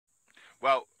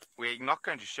Well, we're not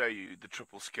going to show you the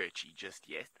triple skirchy just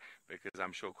yet, because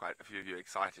I'm sure quite a few of you are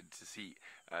excited to see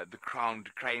the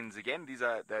crowned cranes again. These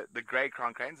are the grey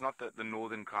crowned cranes, not the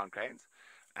northern crowned cranes.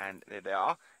 And there they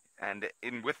are. And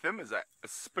in with them is a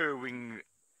spur-wing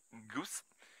goose.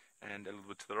 And a little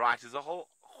bit to the right is a whole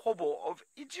hobble of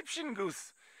Egyptian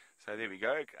goose. So there we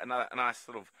go. A nice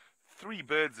sort of 3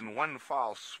 birds in one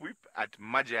fowl swoop at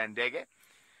WildEarthTV.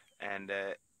 And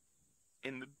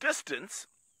in the distance,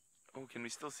 oh, can we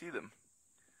still see them?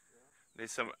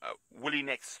 There's some woolly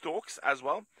neck storks as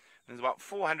well. There's about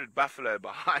 400 buffalo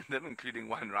behind them, including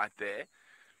one right there.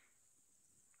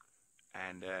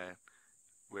 And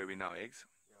where are we now, Eggs?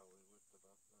 Yeah,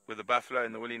 with the buffalo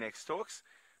and the woolly neck storks.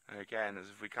 Okay, and as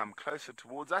if we come closer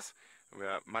towards us, we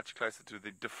are much closer to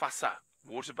the Arathusa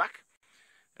waterbuck,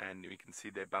 and we can see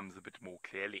their bums a bit more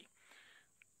clearly.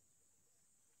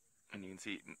 And you can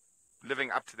see,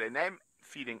 living up to their name,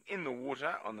 feeding in the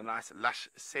water on the nice lush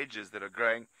sedges that are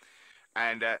growing.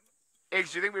 And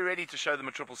Eggs, do you think we're ready to show them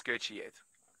a triple skirchy yet?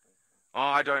 Oh,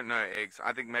 I don't know, Eggs.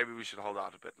 I think maybe we should hold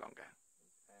out a bit longer.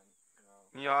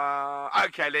 Yeah,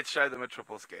 okay, let's show them a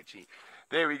triple skirchy.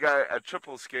 There we go. A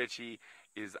triple skirchy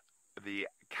is the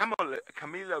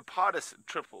Camelopardus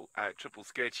triple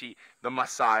skirchy, the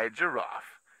Maasai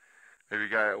giraffe. There we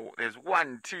go. There's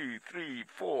 1, 2, 3,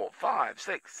 4, 5,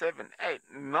 6, 7, 8,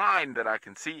 9 that I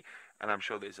can see, and I'm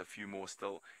sure there's a few more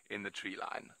still in the tree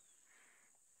line.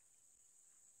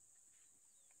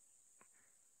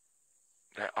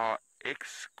 They are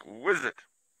exquisite.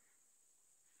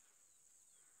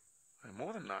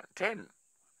 More than 9, 10.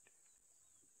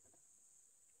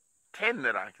 10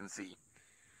 that I can see.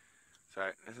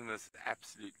 So isn't this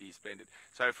absolutely splendid?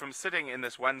 So from sitting in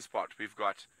this one spot, we've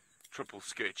got triple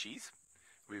skirchies.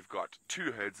 We've got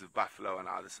 2 herds of buffalo on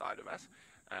either side of us.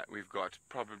 We've got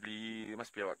probably, there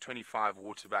must be about 25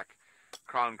 waterback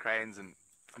crown cranes, and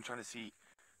I'm trying to see,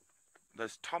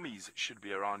 those Tommies should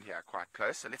be around here quite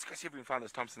close. So let's go see if we can find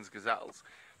those Thompson's gazelles.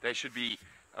 They should be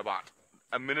about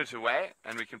a minute away,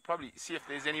 and we can probably see if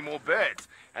there's any more birds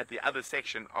at the other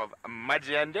section of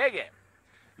WildEarthTV.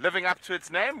 Living up to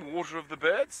its name, Water of the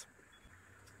Birds.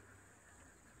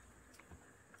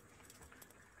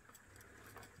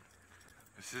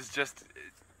 This is just,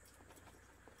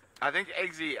 I think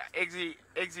Eggsy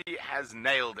has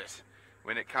nailed it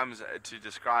when it comes to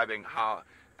describing how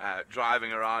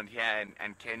driving around here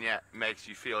in Kenya makes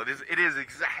you feel.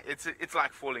 It's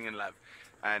like falling in love.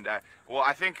 And well,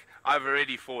 I think I've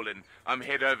already fallen. I'm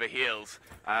head over heels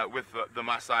with the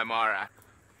Masai Mara.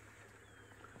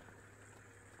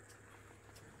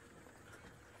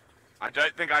 I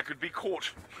don't think I could be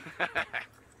caught.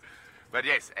 But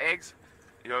yes, Eggs,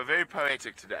 you're very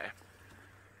poetic today.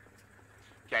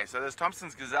 Okay, so those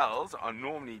Thompson's gazelles are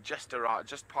normally just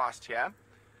past here.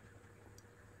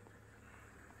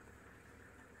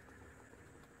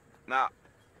 Now,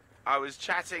 I was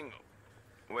chatting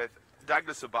with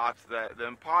Douglas about the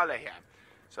impala here.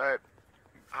 So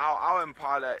our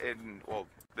impala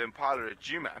the impala at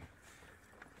Djuma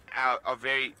are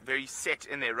very, very set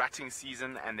in their rutting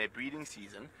season and their breeding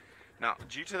season. Now,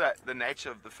 due to the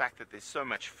nature of the fact that there's so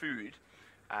much food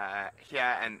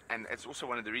here, and it's also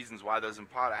one of the reasons why those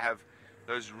impala have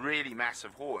those really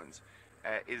massive horns,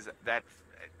 is that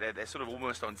they're sort of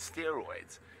almost on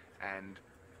steroids, and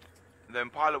the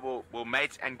impala will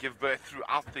mate and give birth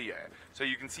throughout the year. So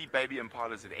you can see baby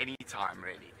impalas at any time,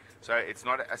 really. So it's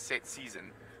not a set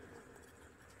season.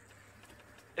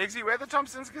 Eggsy, where are the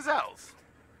Thompson's gazelles?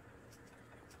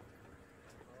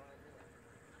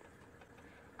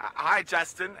 Hi,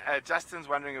 Justin. Justin's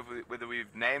wondering whether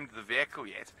we've named the vehicle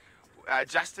yet.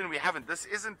 Justin, we haven't. This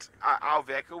isn't our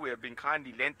vehicle. We have been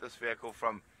kindly lent this vehicle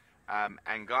from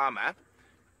Angama,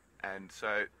 and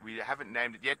so we haven't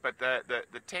named it yet. But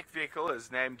the tech vehicle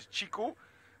is named Chitwa.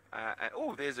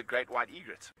 Oh, there's a great white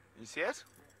egret. You see it?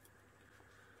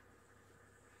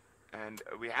 And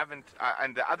we haven't.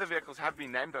 And the other vehicles have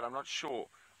been named, but I'm not sure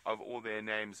of all their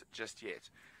names just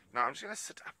yet. Now I'm just going to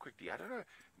sit up quickly. I don't know.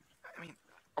 I mean,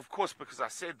 of course, because I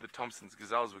said the Thompson's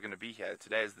gazelles were going to be here,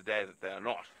 today is the day that they are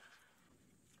not.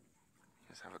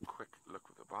 Let's have a quick look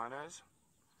with the binos.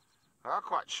 They are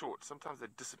quite short. Sometimes they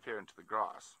disappear into the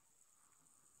grass.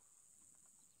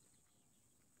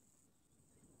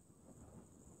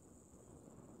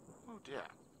 Oh dear,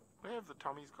 where have the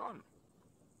Tommies gone?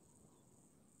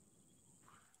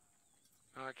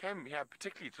 Now, I came here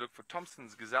particularly to look for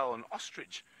Thompson's gazelle and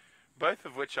ostrich, both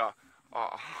of which are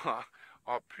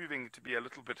proving to be a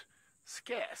little bit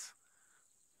scarce.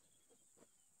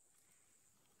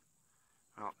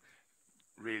 Well,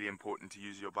 really important to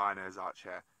use your binos out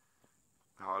here.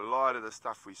 Now, a lot of the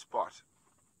stuff we spot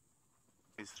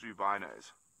is through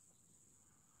binos.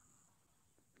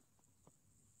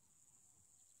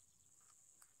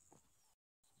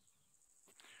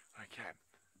 Okay.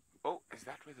 Oh, is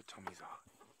that where the Tommies are?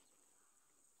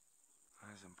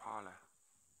 There's Impala.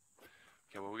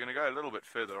 Okay, well, we're going to go a little bit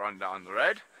further on down the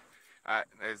road.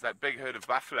 There's that big herd of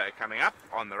buffalo coming up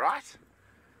on the right.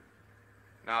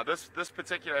 Now, this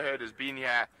particular herd has been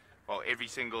here, well, every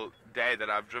single day that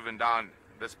I've driven down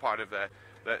this part of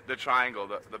the triangle.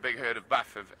 The big herd of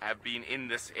buff have been in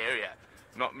this area,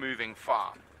 not moving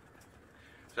far.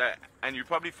 So, and you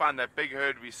probably find that big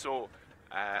herd we saw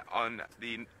on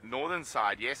the northern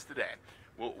side yesterday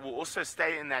will also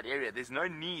stay in that area. There's no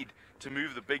need to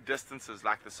move the big distances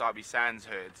like the Sabi Sands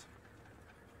herds.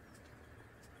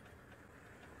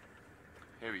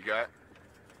 Here we go.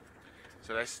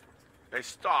 So they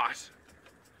start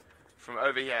from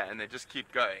over here and they just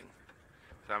keep going.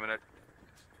 So I'm going to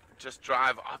just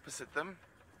drive opposite them.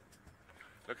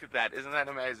 Look at that, isn't that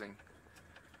amazing?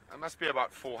 It must be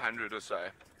about 400 or so.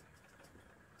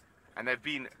 And they've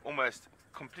been almost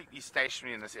completely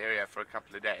stationary in this area for a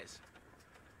couple of days.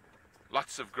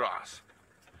 Lots of grass.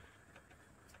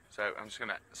 So I'm just going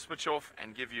to switch off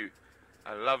and give you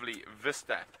a lovely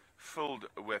vista filled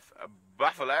with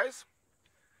buffaloes.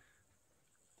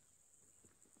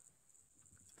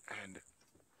 And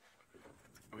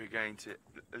we're going to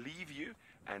leave you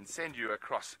and send you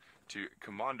across to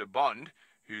Commander Bond,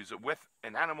 who's with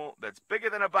an animal that's bigger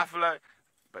than a buffalo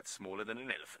but smaller than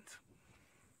an elephant.